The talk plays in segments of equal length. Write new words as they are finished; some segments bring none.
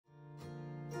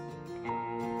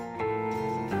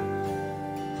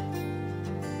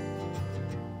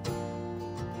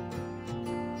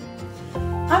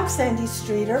I'm Sandy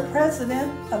Streeter, President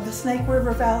of the Snake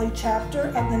River Valley chapter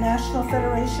of the National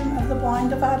Federation of the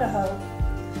Blind of Idaho.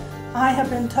 I have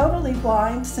been totally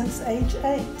blind since age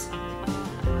 8.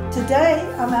 Today,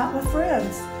 I'm out with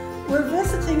friends. We're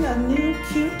visiting a new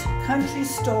cute country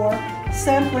store,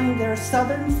 sampling their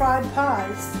southern fried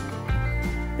pies.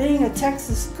 Being a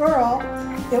Texas girl,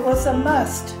 it was a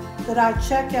must that I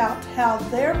check out how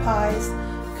their pies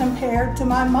compared to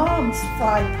my mom's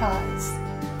fried pies.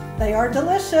 They are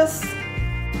delicious.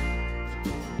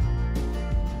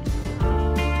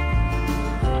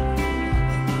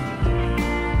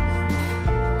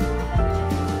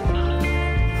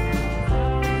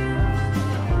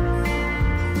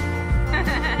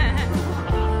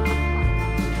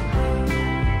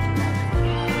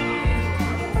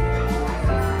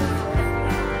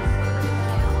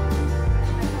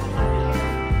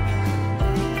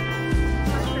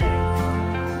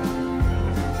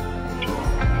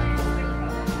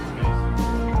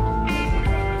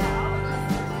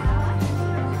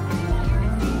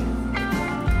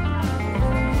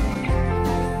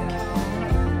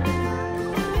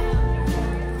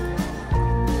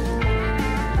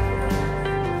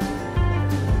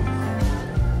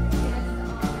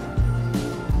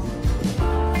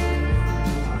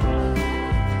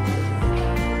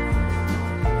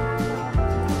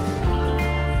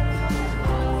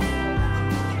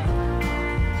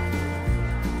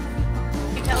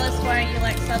 Why you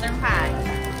like Southern pie?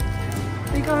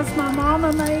 Because my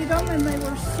mama made them and they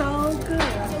were so good.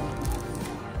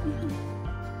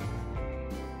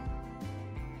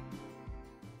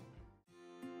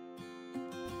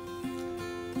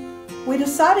 We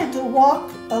decided to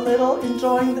walk a little,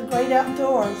 enjoying the great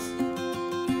outdoors.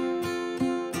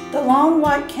 The long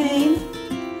white cane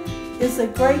is a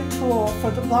great tool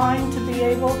for the blind to be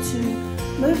able to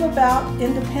move about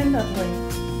independently.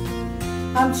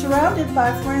 I'm surrounded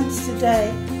by friends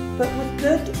today, but with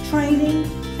good training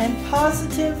and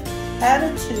positive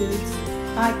attitudes,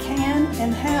 I can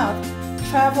and have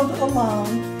traveled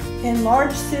alone in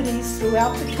large cities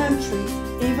throughout the country,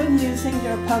 even using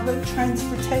their public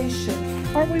transportation.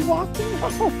 Are we walking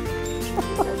home?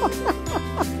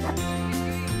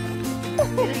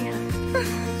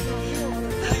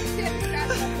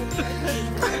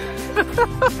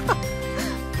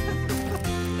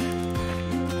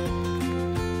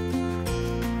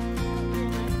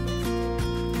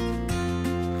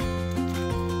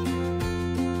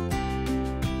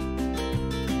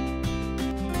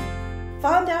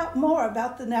 Find out more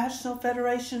about the National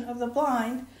Federation of the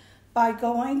Blind by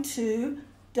going to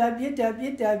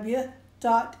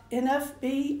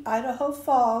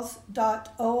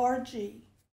www.nfbidahofalls.org.